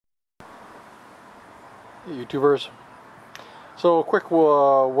Hey YouTubers. So a quick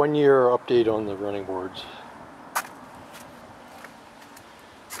 1 year update on the running boards.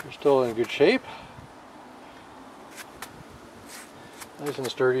 They're still in good shape. Nice and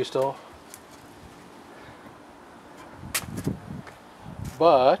sturdy still.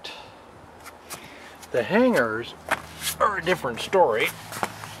 But the hangers are a different story.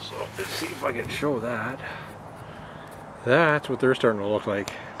 So let's see if I can show that. That's what they're starting to look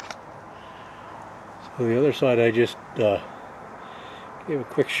like. So the other side I just gave a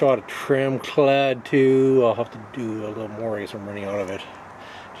quick shot of trim clad too. I'll have to do a little more because I'm running out of it.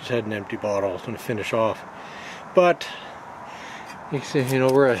 Just had an empty bottle. I was going to finish off. But you can see,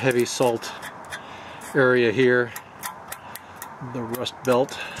 we're a heavy salt area here. The rust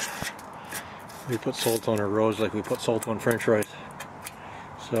belt. We put salt on our roads like we put salt on French fries.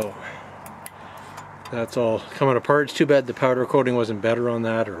 So that's all coming apart. It's too bad the powder coating wasn't better on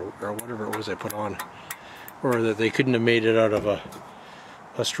that, or whatever it was I put on, or that they couldn't have made it out of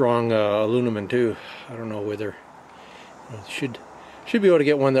a strong aluminum too. I don't know whether should be able to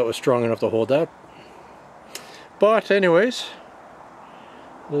get one that was strong enough to hold that. But anyways,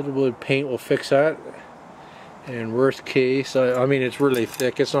 a little bit of paint will fix that. And worst case, I mean, it's really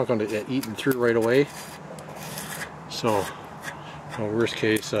thick. It's not going to get eaten through right away. So, worst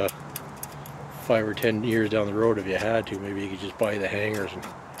case, 5 or 10 years down the road, if you had to, maybe you could just buy the hangers and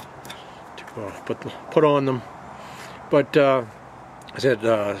put on them. But I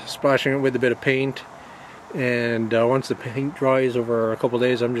said, splashing it with a bit of paint, and once the paint dries over a couple of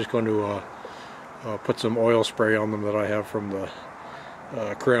days, I'm just going to put some oil spray on them that I have from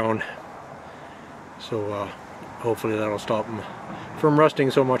the crown. So hopefully that'll stop them from rusting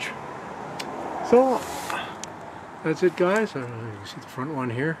so much. So that's it, guys. I don't know if you can see the front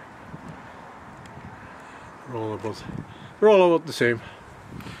one here. They're all about the same.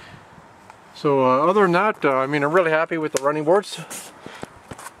 So other than that, I mean, I'm really happy with the running boards.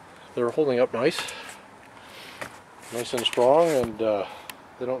 They're holding up nice and strong, and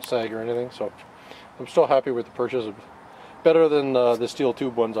they don't sag or anything. So I'm still happy with the purchase. Better than the steel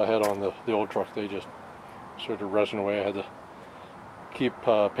tube ones I had on the old truck. They just sort of rusting away. I had to keep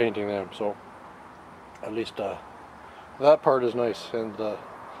painting them. So at least that part is nice, and the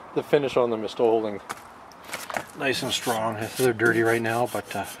finish on them is still holding nice and strong. They're dirty right now, but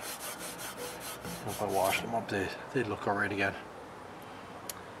if I wash them up, they'd look alright again.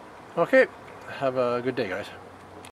 Okay, have a good day, guys.